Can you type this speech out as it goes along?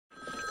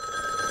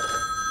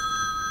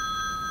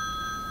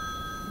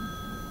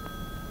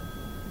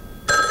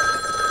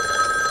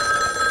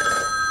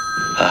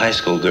A high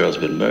school girl's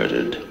been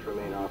murdered.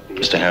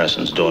 Mr.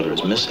 Harrison's daughter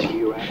is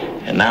missing.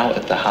 And now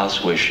at the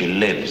house where she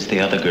lives, the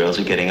other girls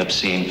are getting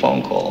obscene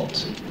phone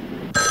calls.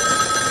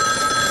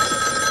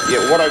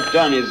 Yeah, what I've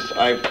done is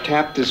I've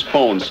tapped this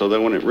phone so that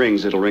when it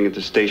rings, it'll ring at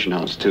the station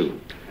house, too.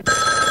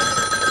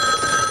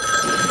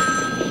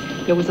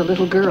 There was a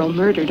little girl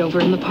murdered over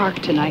in the park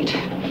tonight.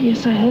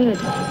 Yes, I heard.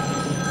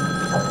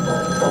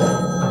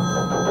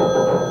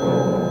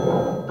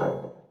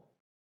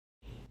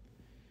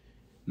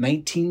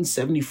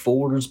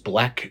 1974's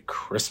Black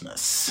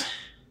Christmas,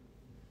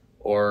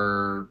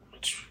 or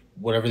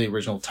whatever the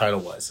original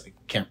title was. I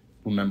can't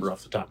remember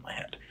off the top of my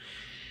head.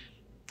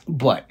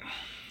 But,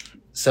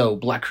 so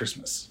Black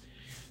Christmas.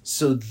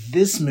 So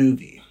this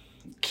movie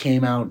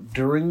came out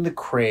during the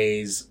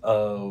craze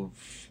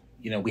of,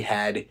 we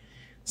had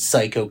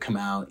Psycho come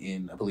out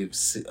in, I believe,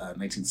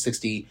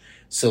 1960.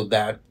 So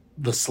that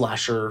the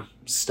slasher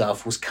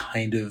stuff was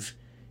kind of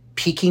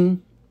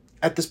peaking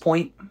at this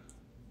point.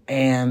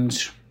 And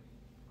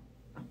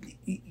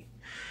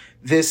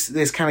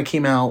this kind of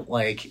came out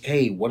like,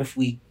 hey, what if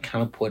we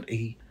kind of what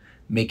if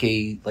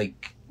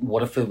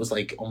it was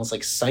like almost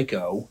like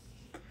Psycho,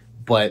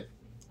 but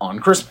on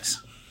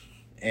Christmas?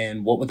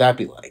 And what would that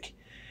be like?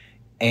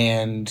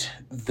 And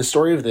the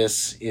story of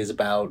this is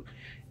about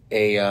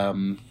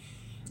a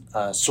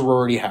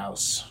sorority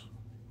house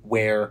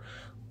where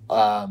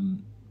the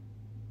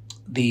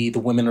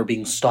women are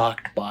being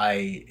stalked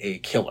by a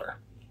killer.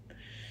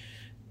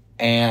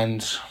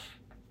 And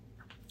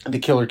the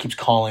killer keeps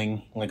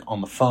calling, like, on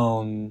the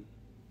phone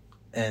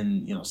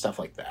and, stuff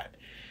like that.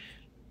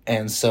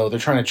 And so they're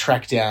trying to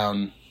track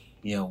down,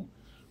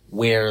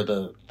 where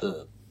the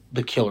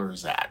killer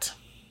is at.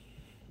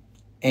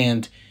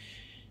 And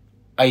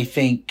I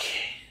think,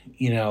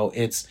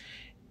 it's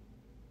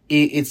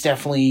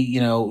definitely,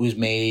 it was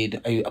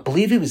made, I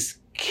believe it was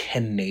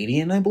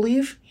Canadian, I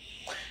believe.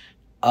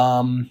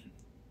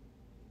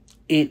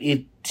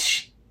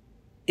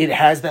 It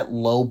has that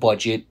low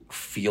budget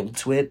feel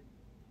to it,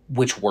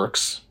 which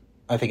works,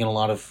 I think, in a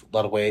lot of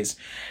ways,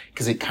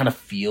 because it kind of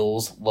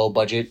feels low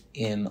budget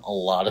in a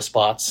lot of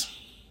spots,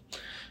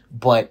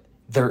 but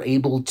they're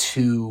able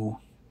to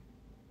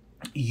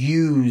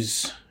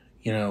use,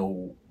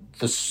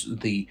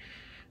 the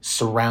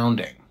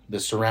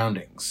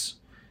surroundings.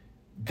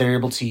 They're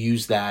able to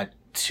use that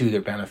to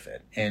their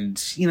benefit, and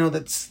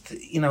that's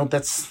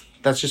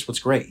just what's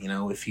great.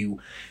 If you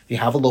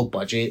have a low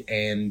budget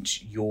and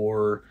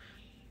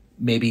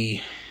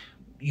maybe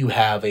you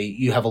have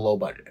a low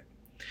budget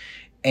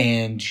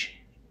and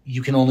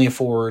you can only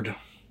afford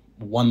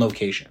one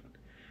location,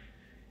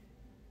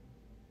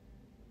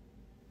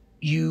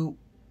 you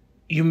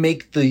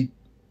make the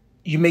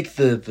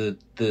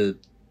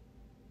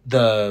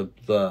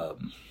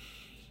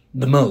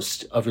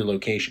most of your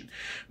location.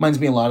 Reminds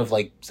me a lot of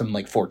like something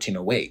like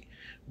 1408,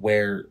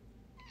 where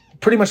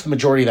pretty much the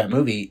majority of that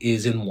movie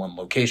is in one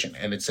location,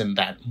 and it's in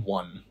that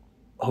one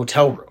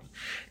hotel room,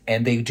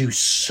 and they do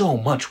so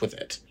much with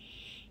it,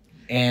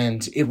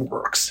 and it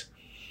works.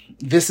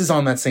 This is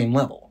on that same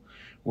level,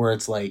 where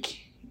it's like,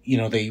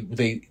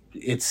 the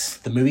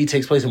movie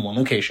takes place in one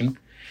location,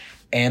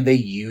 and they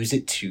use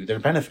it to their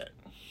benefit,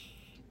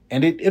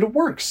 and it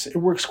works. It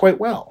works quite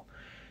well.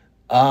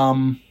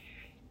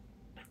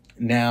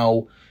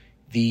 Now,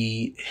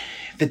 the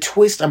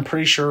twist, I'm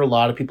pretty sure a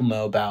lot of people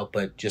know about,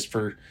 but just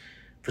for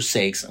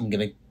sakes, I'm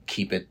gonna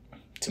keep it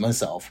to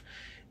myself.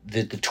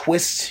 The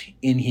twist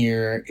in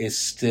here is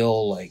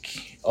still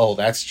like, oh,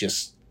 that's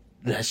just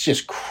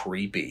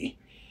creepy,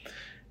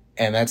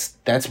 and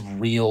that's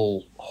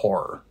real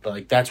horror.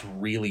 Like, that's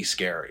really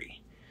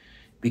scary,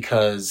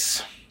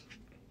 because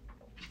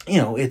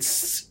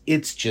it's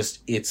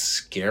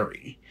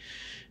scary.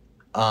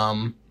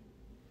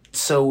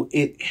 So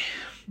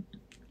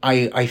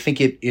I think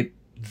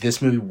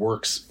this movie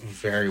works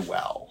very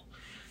well,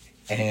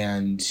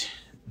 and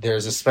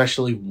there's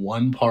especially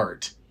one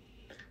part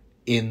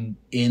in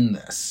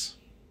this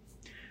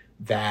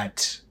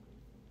that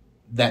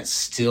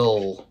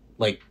still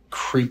like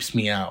creeps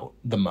me out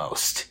the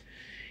most,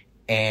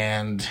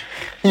 and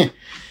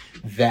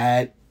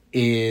that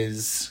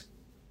is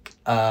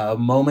a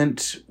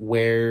moment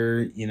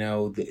where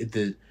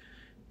the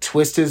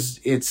twist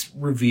it's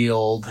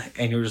revealed,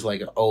 and you're just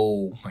like,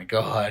 oh my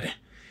god.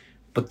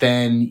 But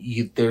then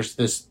there's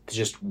this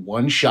just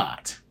one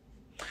shot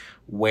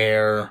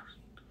where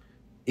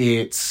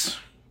it's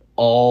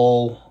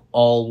all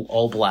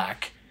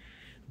black,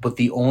 but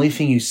the only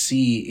thing you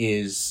see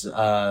is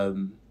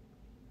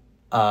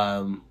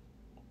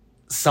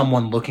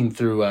someone looking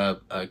through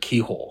a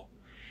keyhole,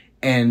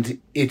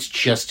 and it's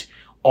just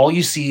all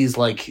you see is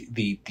like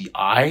the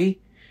eye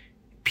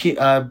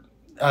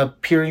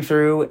peering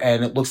through,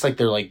 and it looks like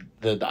they're like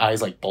the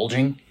eyes like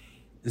bulging.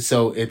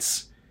 So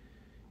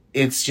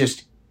it's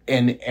just,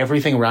 and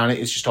everything around it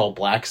is just all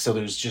black. So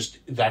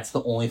that's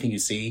the only thing you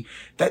see.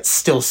 That's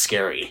still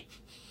scary.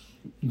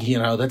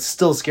 That's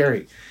still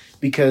scary,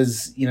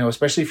 because,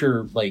 especially if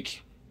you're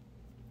like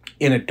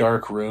in a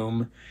dark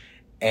room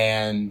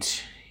and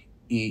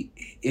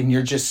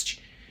you're just,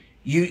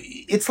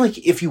 it's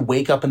like if you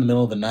wake up in the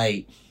middle of the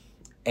night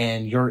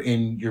and you're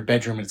in your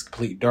bedroom and it's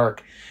completely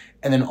dark,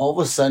 and then all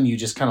of a sudden you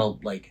just kind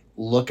of like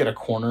look at a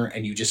corner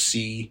and you just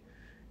see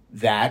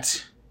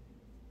that.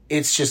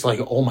 It's just like,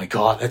 oh my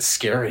God, that's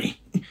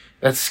scary.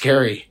 That's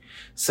scary.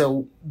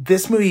 So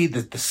this movie,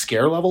 the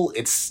scare level,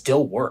 it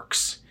still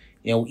works.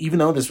 You know, even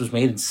though this was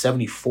made in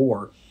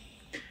 1974,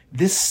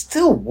 this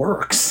still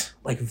works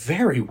like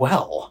very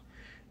well.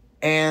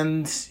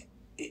 And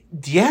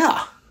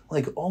yeah,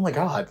 like, oh my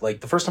God,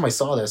 like the first time I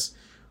saw this,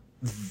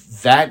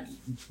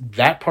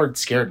 that part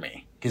scared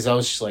me because I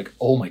was just like,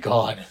 oh my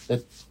God,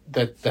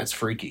 that's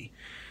freaky.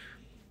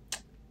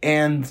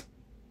 And,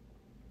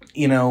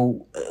 you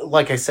know,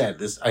 like I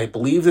said, I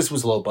believe this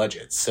was low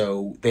budget,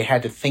 so they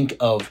had to think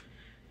of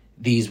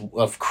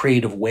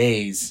creative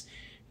ways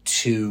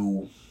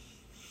to,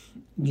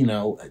 you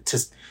know, to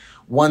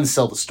one,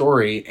 sell the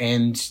story,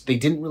 and they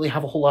didn't really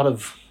have a whole lot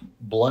of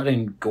blood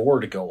and gore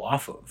to go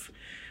off of,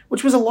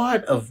 which was a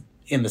lot of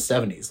in the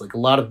 70s. Like a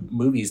lot of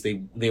movies,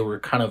 they were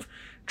kind of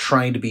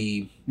trying to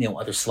be, you know,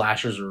 either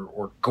slashers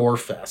or gore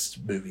fest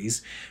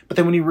movies. But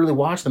then when you really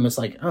watch them, it's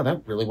like, oh,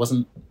 that really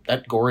wasn't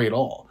that gory at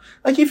all.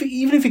 Like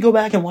even if you go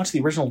back and watch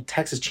the original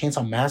Texas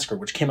Chainsaw Massacre,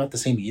 which came out the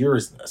same year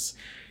as this,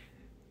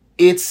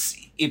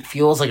 it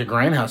feels like a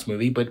Grindhouse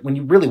movie, but when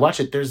you really watch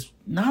it, there's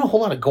not a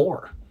whole lot of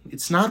gore.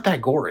 It's not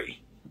that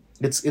gory.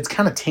 It's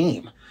kind of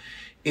tame.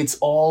 It's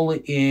all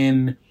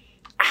in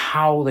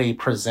how they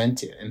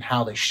present it and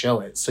how they show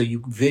it. So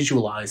you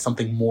visualize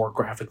something more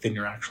graphic than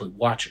you're actually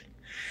watching.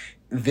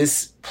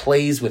 This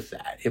plays with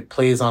that. It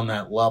plays on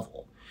that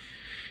level.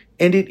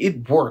 And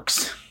it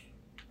works.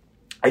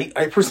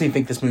 I personally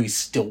think this movie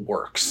still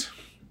works.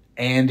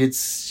 And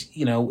it's,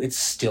 you know, it's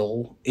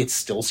still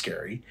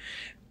scary.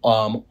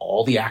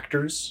 All the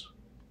actors,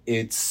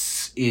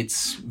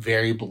 it's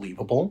very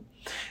believable.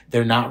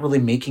 They're not really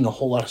making a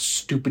whole lot of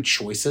stupid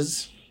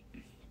choices.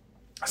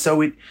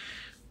 So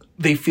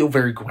they feel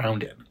very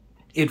grounded.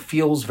 It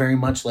feels very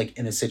much like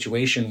in a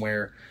situation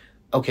where,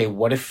 okay,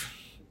 what if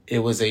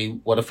it was a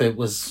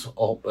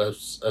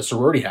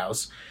sorority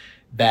house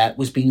that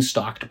was being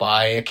stalked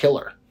by a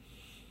killer?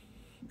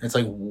 It's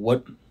like,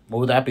 what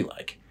would that be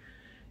like?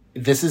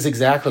 This is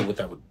exactly what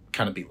that would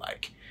kind of be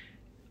like.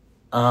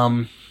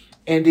 And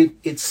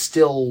it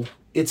still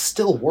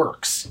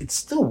works. It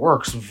still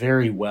works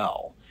very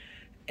well.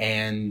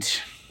 And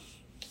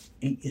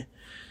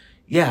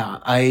yeah,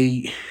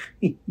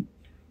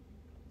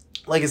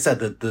 like I said,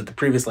 the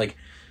previous like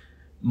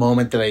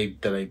moment that I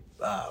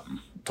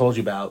told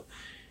you about,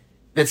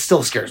 that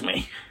still scares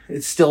me.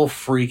 It's still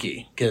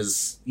freaky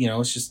because, you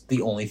know, it's just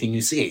the only thing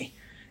you see.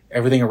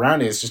 Everything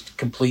around it is just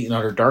complete and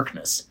utter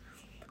darkness.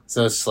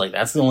 So it's like,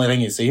 that's the only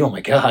thing you see. Oh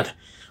my God.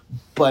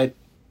 But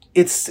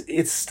it's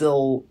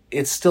still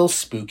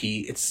spooky.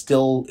 It's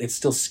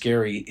still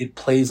scary. It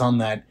plays on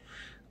that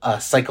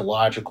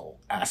psychological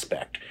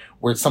aspect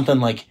where it's something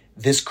like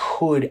this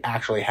could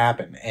actually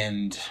happen.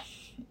 And,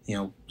 you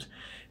know,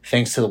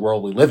 thanks to the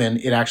world we live in,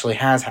 it actually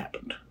has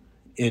happened.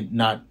 It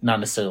not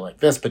necessarily like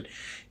this, but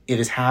it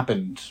has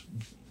happened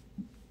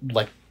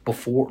like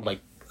before,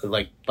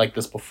 like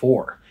this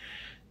before.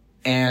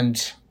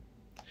 And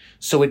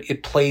so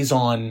it plays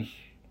on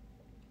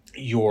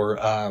your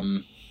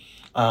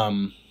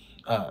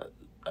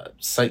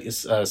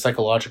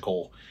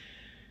psychological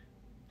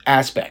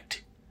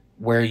aspect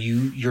where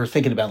you're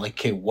thinking about like,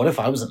 okay, what if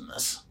I was in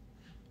this?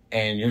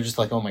 And you're just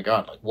like, oh my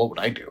God, like what would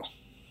I do?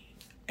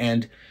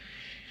 And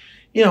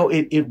you know,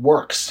 it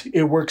works.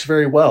 It works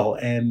very well.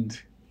 And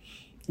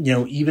you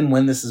know, even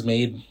when this is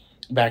made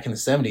back in the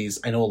 70s,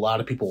 I know a lot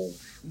of people,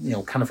 you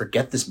know, kind of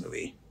forget this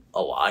movie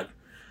a lot.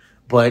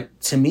 But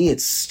to me, it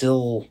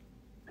still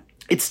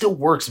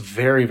works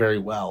very, very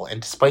well.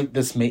 And despite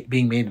this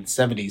being made in the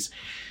 70s,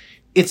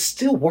 it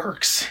still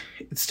works.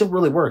 It still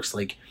really works.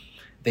 Like,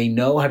 they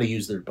know how to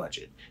use their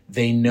budget.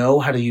 They know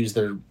how to use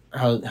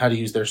how to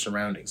use their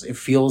surroundings. It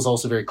feels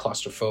also very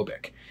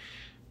claustrophobic.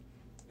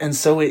 And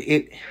so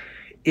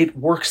it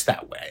works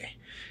that way.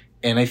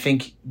 And I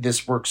think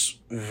this works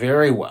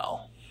very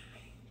well.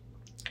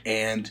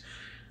 And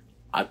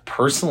I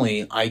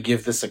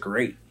give this a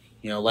great.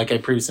 You know, like I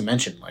previously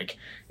mentioned, like,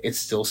 it's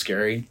still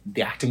scary.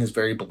 The acting is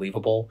very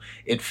believable.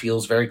 It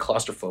feels very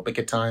claustrophobic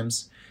at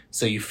times.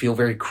 So you feel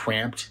very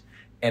cramped.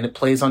 And it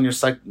plays on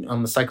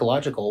on the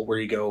psychological where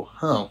you go,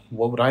 huh,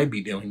 what would I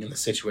be doing in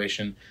this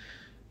situation?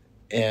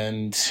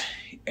 And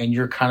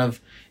you're kind of,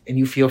 and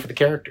you feel for the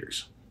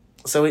characters.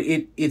 So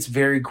it's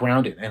very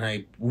grounded. And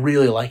I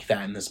really like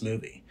that in this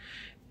movie.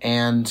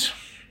 And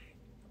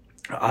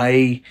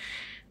I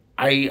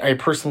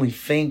personally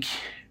think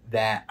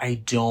that I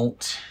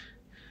don't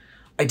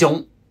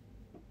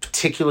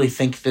particularly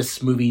think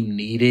this movie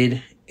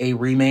needed a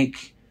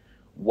remake,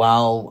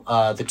 while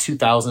the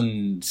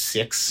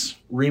 2006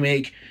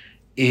 remake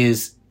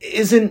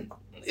isn't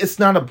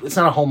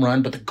a home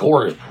run, but the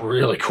gore is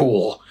really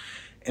cool.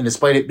 And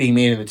despite it being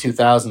made in the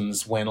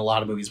 2000s, when a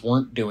lot of movies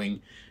weren't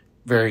doing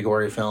very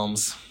gory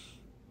films,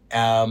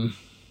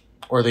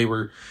 or they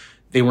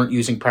weren't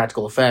using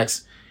practical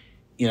effects,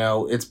 you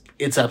know,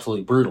 it's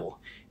absolutely brutal.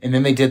 And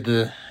then they did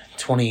the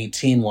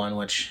 2018 one,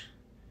 which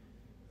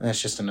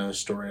that's just another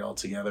story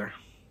altogether.